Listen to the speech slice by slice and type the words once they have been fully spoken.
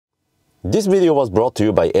This video was brought to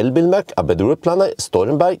you by Elbilmek, ABRP,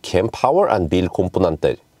 Stormberg, Kempower and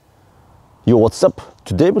Bilkomponenter. Yo, what's up?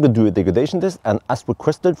 Today we're going to do a degradation test, and as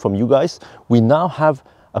requested from you guys, we now have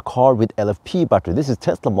a car with LFP battery. This is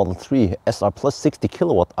Tesla Model 3 SR Plus 60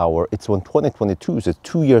 kilowatt hour. It's from 2022, so it's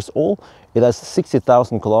 2 years old. It has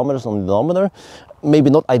 60,000 kilometers on the odometer.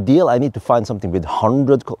 Maybe not ideal. I need to find something with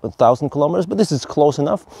 100,000 kilometers, but this is close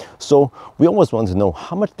enough. So we always want to know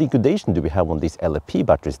how much degradation do we have on these LFP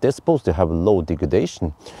batteries. They're supposed to have low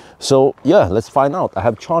degradation. So yeah, let's find out. I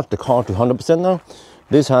have charged the car to 100% now.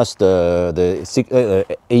 This has the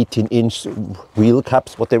 18-inch wheel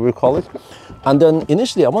caps, whatever you call it. And then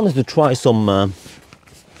initially I wanted to try some,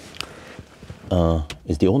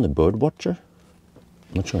 is the owner bird watcher?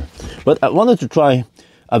 Not sure. But I wanted to try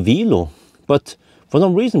a Velo, but for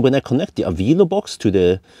some reason when I connect the Avilo box to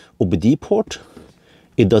the OBD port,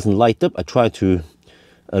 it doesn't light up. I try to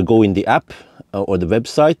go in the app or the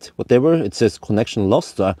website, whatever, it says connection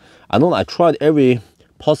lost. So I don't know, I tried every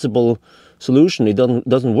possible solution, it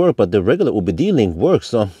doesn't work, but the regular OBD link works.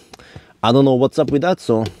 So I don't know what's up with that,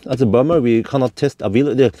 so that's a bummer. We cannot test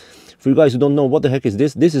Avilo. For you guys who don't know, what the heck is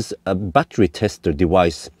this? This is a battery tester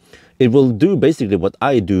device. It will do basically what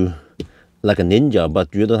I do, like a ninja,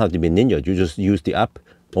 but you don't have to be a ninja. You just use the app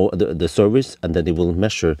or the service, and then it will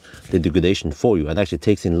measure the degradation for you, and actually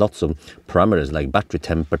takes in lots of parameters like battery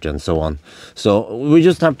temperature and so on. So we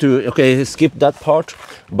just have to, okay, skip that part,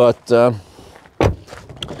 but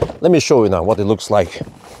let me show you now what it looks like.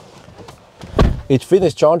 It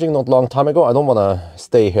finished charging not long time ago. I don't want to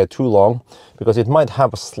stay here too long because it might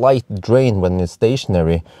have a slight drain when it's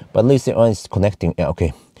stationary, but at least it's connecting. Yeah,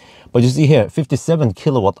 okay. But you see here, 57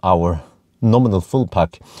 kilowatt hour nominal full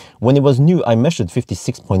pack. When it was new, I measured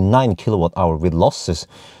 56.9 kilowatt hour with losses.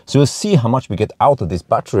 So you'll see how much we get out of this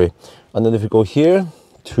battery. And then if you go here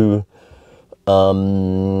to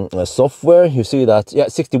software, you see that, yeah,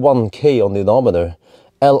 61K on the odometer.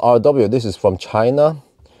 LRW, this is from China.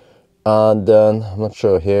 And then, I'm not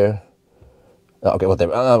sure here. Okay,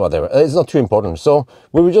 whatever, whatever. It's not too important. So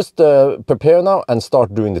we will just prepare now and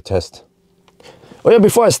start doing the test. Oh yeah,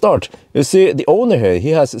 before I start, you see the owner here, he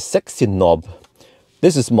has a sexy knob.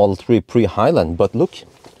 This is Model 3 pre-Highland, but look,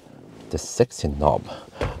 the sexy knob.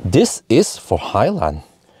 This is for Highland.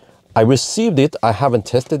 I received it, I haven't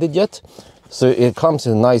tested it yet. So it comes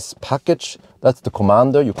in a nice package. That's the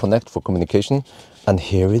commander you connect for communication. And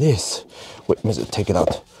here it is. Wait, let me take it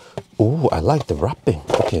out. Oh, I like the wrapping.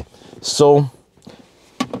 Okay, so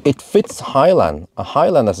it fits Highland. A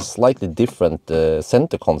Highland has a slightly different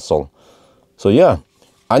center console. So yeah,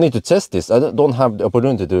 I need to test this. I don't have the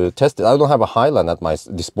opportunity to test it. I don't have a Highland at my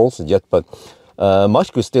disposal yet, but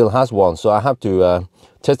Marcus still has one. So I have to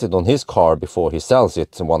test it on his car before he sells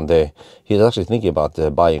it one day. He's actually thinking about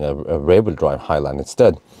buying a rear-wheel drive Highland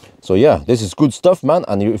instead. So yeah, this is good stuff, man.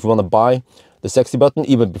 And if you want to buy the sexy button,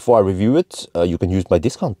 even before I review it, you can use my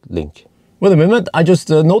discount link. Wait a minute, I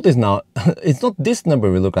just noticed now, it's not this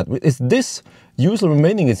number we look at, it's this. Usual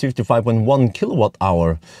remaining is 55.1 kilowatt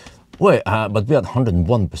hour. Wait, but we had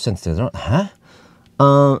 101% still,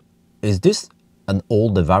 huh? Is this an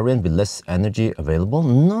older variant with less energy available?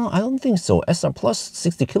 No, I don't think so. SR Plus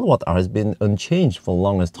 60 kilowatt hour has been unchanged for the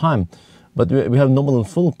longest time. But we have nominal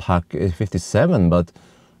full pack 57, but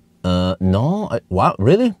no, wow,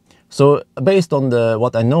 really? So based on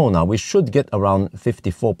what I know now, we should get around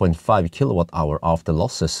 54.5 kilowatt hour after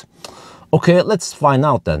losses. Okay, let's find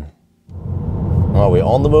out then. Well, we're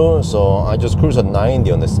on the move, so I just cruised at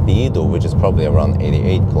 90 on the speedo, which is probably around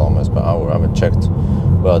 88 kilometers per hour. I haven't checked,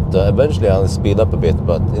 but eventually I'll speed up a bit.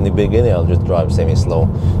 But in the beginning, I'll just drive semi-slow.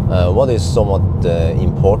 What is somewhat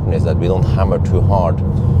important is that we don't hammer too hard,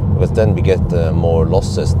 because then we get more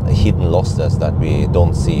losses, hidden losses that we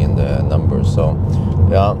don't see in the numbers. So,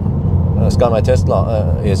 yeah.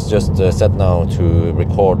 ScanMyTesla is just set now to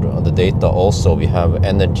record the data. Also, we have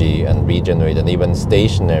energy and regenerate, and even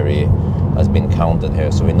stationary has been counted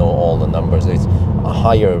here, so we know all the numbers. It's a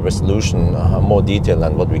higher resolution, more detail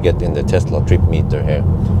than what we get in the Tesla trip meter here.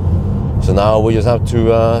 So now we just have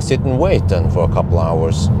to sit and wait then for a couple of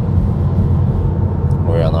hours.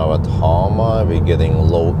 We are now at Hama. We're getting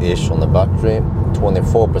low-ish on the battery,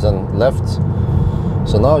 24% left.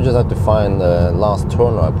 So now I just have to find the last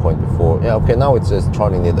turnaround point before. Yeah, okay, now it says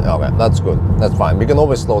charging needed. Okay, that's good. That's fine. We can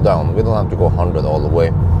always slow down. We don't have to go 100 all the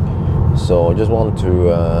way. So I just want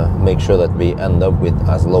to make sure that we end up with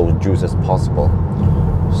as low juice as possible.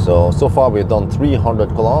 So far we've done 300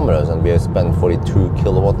 kilometers and we have spent 42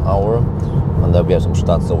 kilowatt hour. And then we have some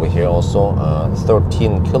stats over here also.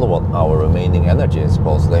 13 kilowatt hour remaining energy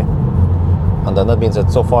supposedly. And then that means that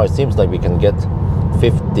so far it seems like we can get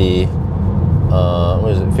 50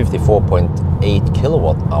 what is it, 54.8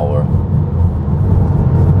 kilowatt hour.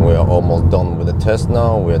 We are almost done with the test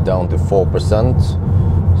now. We are down to 4%.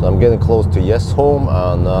 So I'm getting close to yes home,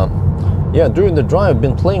 and yeah, during the drive I've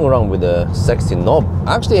been playing around with the sexy knob.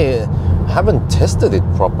 Actually, I haven't tested it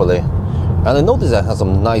properly, and I noticed that it has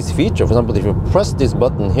some nice feature. For example, if you press this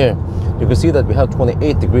button here, you can see that we have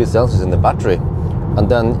 28 degrees Celsius in the battery, and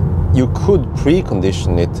then you could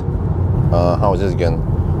precondition it. How is this again?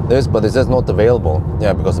 This, but it says not available.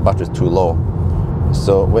 Yeah, because the battery is too low.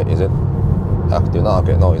 So wait, is it active? No,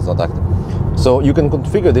 okay, no, it's not active. So you can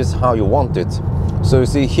configure this how you want it. So you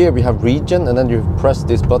see here we have region, and then you press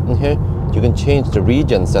this button here. You can change the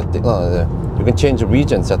region setting. You can change the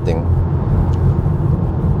region setting.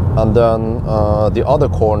 And then the other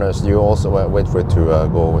corners, you also wait for it to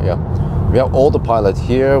go. Yeah, we have autopilot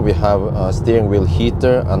here. We have steering wheel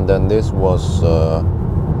heater, and then this was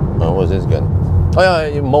what was this again? Oh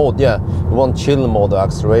yeah, mode. Yeah, you want chill mode,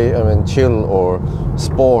 accelerate. I mean chill or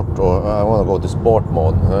sport, or I want to go to sport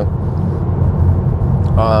mode.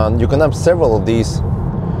 And you can have several of these.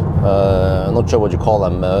 I'm not sure what you call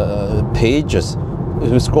them. Pages.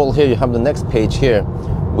 If you scroll here, you have the next page here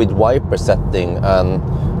with wiper setting, and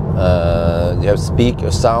you have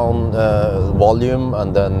speaker, sound, volume,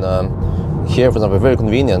 and then here, for example, very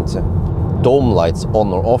convenient, dome lights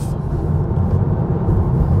on or off.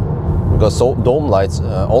 Because dome lights,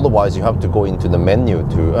 otherwise you have to go into the menu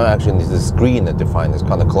to actually it's the screen that you find is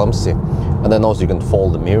kind of clumsy, and then also you can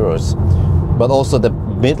fold the mirrors. But also the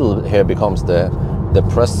middle here becomes the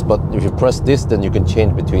press. But if you press this, then you can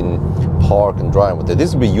change between park and drive. But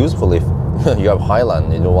this would be useful if you have Highland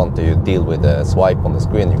and you don't want to deal with a swipe on the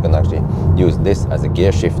screen. You can actually use this as a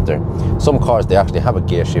gear shifter. Some cars, they actually have a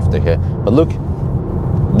gear shifter here. But look,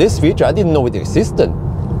 this feature, I didn't know it existed.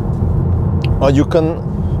 You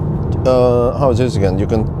can how is this again? You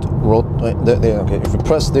can rotate. Okay, if you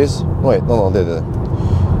press this, wait, no,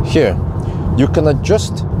 here, you can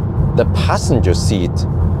adjust the passenger seat,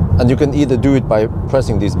 and you can either do it by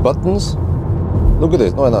pressing these buttons. Look at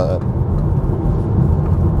this. No.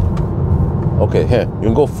 Okay, here you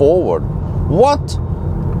can go forward. What?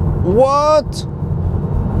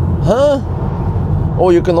 Huh? Oh,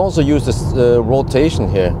 you can also use this rotation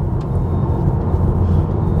here.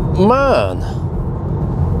 Man,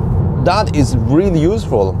 that is really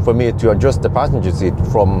useful for me to adjust the passenger seat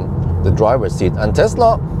from the driver's seat. And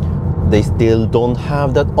Tesla, they still don't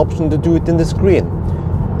have that option to do it in the screen.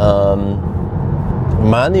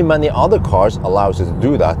 Many other cars allows you to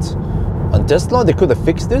do that, and Tesla, they could have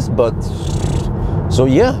fixed this. But so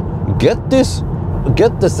yeah, get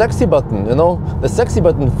the sexy button. You know, the sexy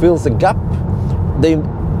button fills a gap. They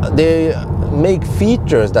make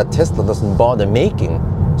features that Tesla doesn't bother making,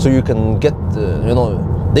 so you can get you know,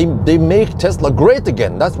 they make Tesla great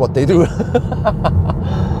again. That's what they do.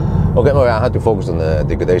 Okay, I had to focus on the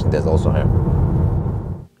degradation test also here.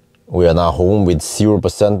 We are now home with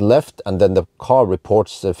 0% left, and then the car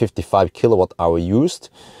reports 55 kilowatt hour used.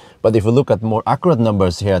 But if you look at more accurate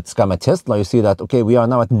numbers here at ScanMyTesla, you see that, okay, we are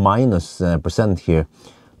now at minus percent here.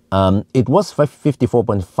 It was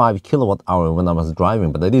 54.5 kilowatt hour when I was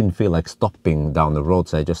driving, but I didn't feel like stopping down the road,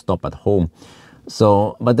 so I just stopped at home.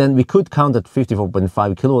 So, but then we could count at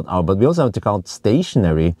 54.5 kilowatt hour, but we also have to count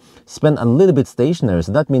stationary, spend a little bit stationary.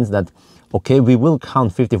 So that means that, okay, we will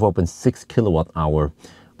count 54.6 kilowatt hour.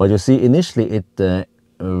 But you see, initially it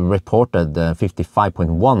reported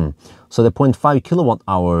 55.1. So the 0.5 kilowatt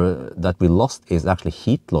hour that we lost is actually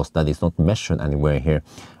heat loss that is not measured anywhere here.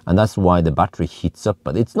 And that's why the battery heats up.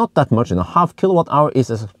 But it's not that much, you know, half kilowatt hour is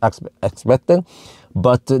as expected.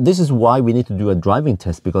 But this is why we need to do a driving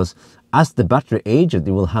test, because as the battery ages,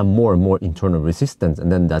 it will have more and more internal resistance, and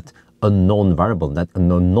then that unknown variable, that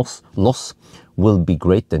unknown loss will be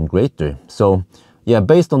greater and greater. So yeah,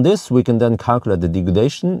 based on this, we can then calculate the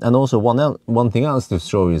degradation. And also one thing else to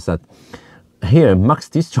show you is that here, max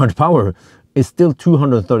discharge power is still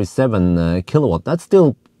 237 kilowatt. That's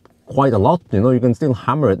still quite a lot, you know, you can still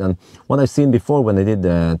hammer it. And what I've seen before when I did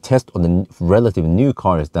the test on the relative new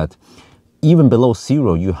car is that even below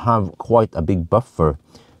zero, you have quite a big buffer.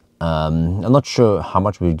 I'm not sure how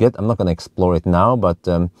much we get. I'm not going to explore it now, but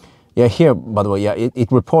yeah, here, by the way, yeah,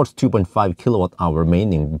 it reports 2.5 kilowatt hour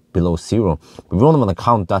remaining below zero. But we don't want to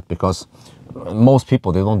count that because most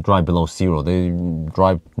people, they don't drive below zero. They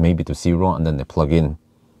drive maybe to zero and then they plug in.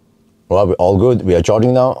 Well, we're all good. We are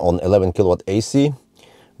charging now on 11 kilowatt AC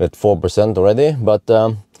with 4% already. But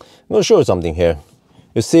I'm going to show you something here.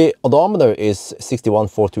 You see, odometer is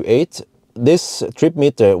 61,428. this trip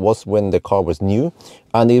meter was when the car was new,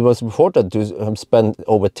 and it was reported to spend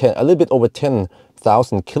a little bit over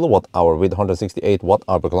 10,000 kilowatt hour with 168 watt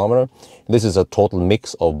hour per kilometer. This is a total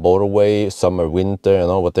mix of motorway, summer, winter, you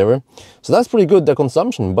know, whatever. So that's pretty good, the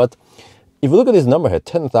consumption. But if you look at this number here,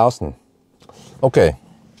 10,000. Okay.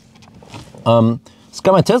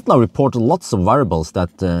 ScanMyTesla reports lots of variables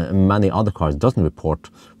that many other cars doesn't report.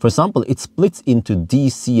 For example, it splits into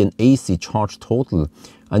DC and AC charge total.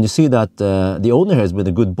 And you see that the owner here has been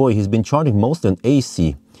a good boy. He's been charging mostly on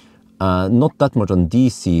AC, not that much on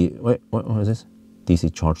DC. Wait, what is this?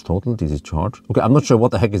 DC charge total, DC charge. Okay, I'm not sure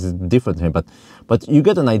what the heck is different here, but you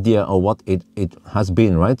get an idea of what it has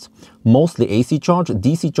been, right? Mostly AC charge.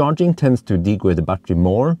 DC charging tends to degrade the battery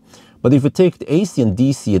more. But if you take the AC and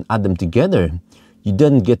DC and add them together, you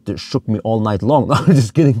then get the shook me all night long. No, I'm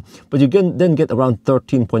just kidding. But you can then get around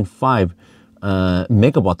 13.5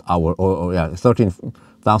 megawatt hour, or yeah,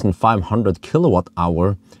 13,500 kilowatt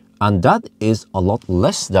hour. And that is a lot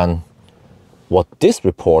less than what this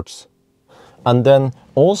reports. And then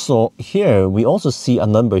also here, we also see a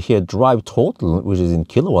number here, drive total, which is in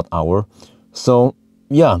kilowatt hour. So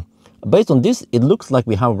yeah, based on this, it looks like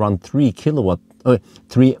we have around 3 megawatt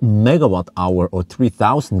hour or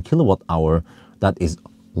 3,000 kilowatt hour that is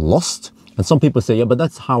lost. And some people say, yeah, but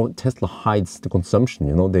that's how Tesla hides the consumption,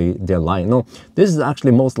 you know, they're lying. No, this is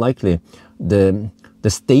actually most likely the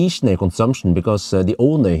stationary consumption, because the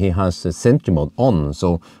owner, he has sentry mode on.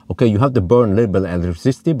 So, okay, you have to burn a little bit of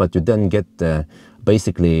electricity, but you then get,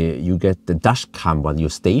 basically, you get the dash cam while you're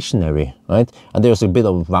stationary, right? And there's a bit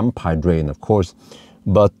of vampire drain, of course.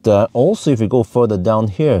 But also, if you go further down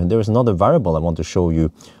here, there is another variable I want to show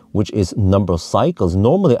you, which is number of cycles.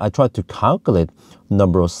 Normally, I try to calculate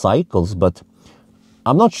number of cycles, but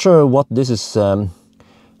I'm not sure what this is.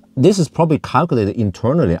 This is probably calculated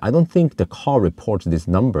internally. I don't think the car reports this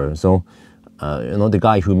number. So, you know, the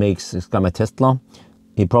guy who makes ScanMyTesla,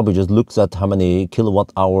 he probably just looks at how many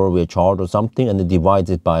kilowatt hour we charge or something, and then divides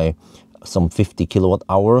it by some 50 kilowatt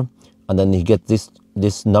hour, and then he gets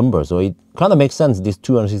this number. So it kind of makes sense, this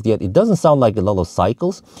 268. It doesn't sound like a lot of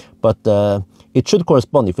cycles, but it should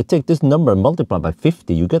correspond. If you take this number and multiply by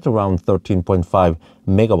 50, you get around 13.5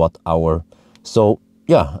 megawatt hour. So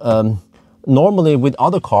yeah, normally with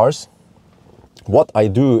other cars, what I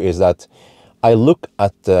do is that I look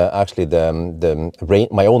at actually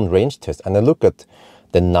my own range test, and I look at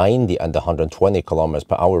the 90 and the 120 kilometers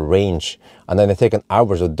per hour range, and then I take an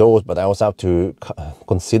average of those, but I also have to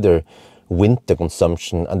consider winter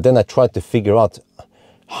consumption, and then I try to figure out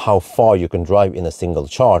how far you can drive in a single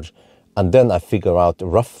charge, and then I figure out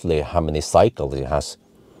roughly how many cycles it has.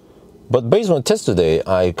 But based on the test today,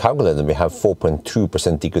 I calculated we have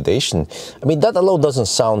 4.2% degradation. I mean, that alone doesn't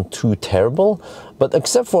sound too terrible, but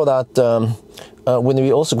except for that, when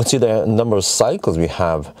we also consider the number of cycles we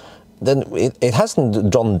have, then it hasn't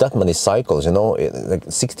done that many cycles, you know, like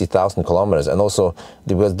 60,000 kilometers. And also,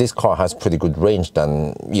 because this car has pretty good range,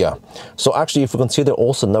 then yeah. So actually, if you consider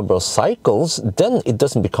also number of cycles, then it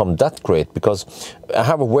doesn't become that great, because I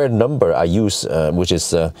have a weird number I use, which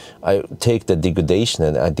is I take the degradation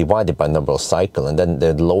and I divide it by number of cycle, and then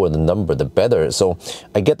the lower the number, the better. So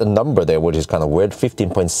I get a number there, which is kind of weird,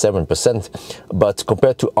 15.7%. But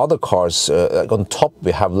compared to other cars, like on top,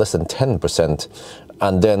 we have less than 10%.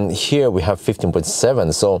 And then here we have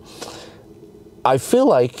 15.7. So I feel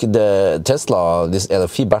like the Tesla, this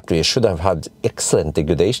LFP battery, should have had excellent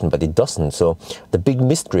degradation, but it doesn't. So the big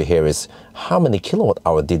mystery here is, how many kilowatt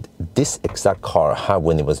hour did this exact car have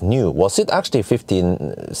when it was new? Was it actually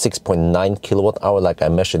 6.9 kilowatt hour like I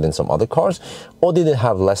measured in some other cars, or did it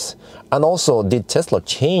have less? And also, did Tesla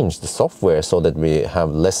change the software so that we have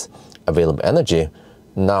less available energy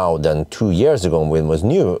now than 2 years ago when it was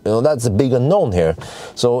new? You know, that's a big unknown here.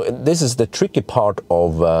 So this is the tricky part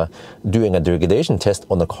of doing a degradation test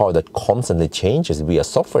on a car that constantly changes via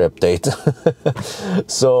software update.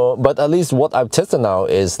 So, but at least what I've tested now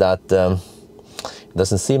is that it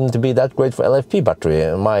doesn't seem to be that great for LFP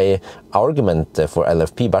battery. My argument for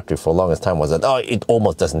LFP battery for the longest time was that, oh, it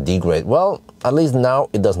almost doesn't degrade. Well, at least now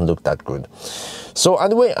it doesn't look that good. So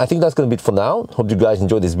anyway, I think that's going to be it for now. Hope you guys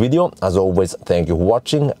enjoyed this video. As always, thank you for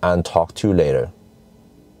watching, and talk to you later.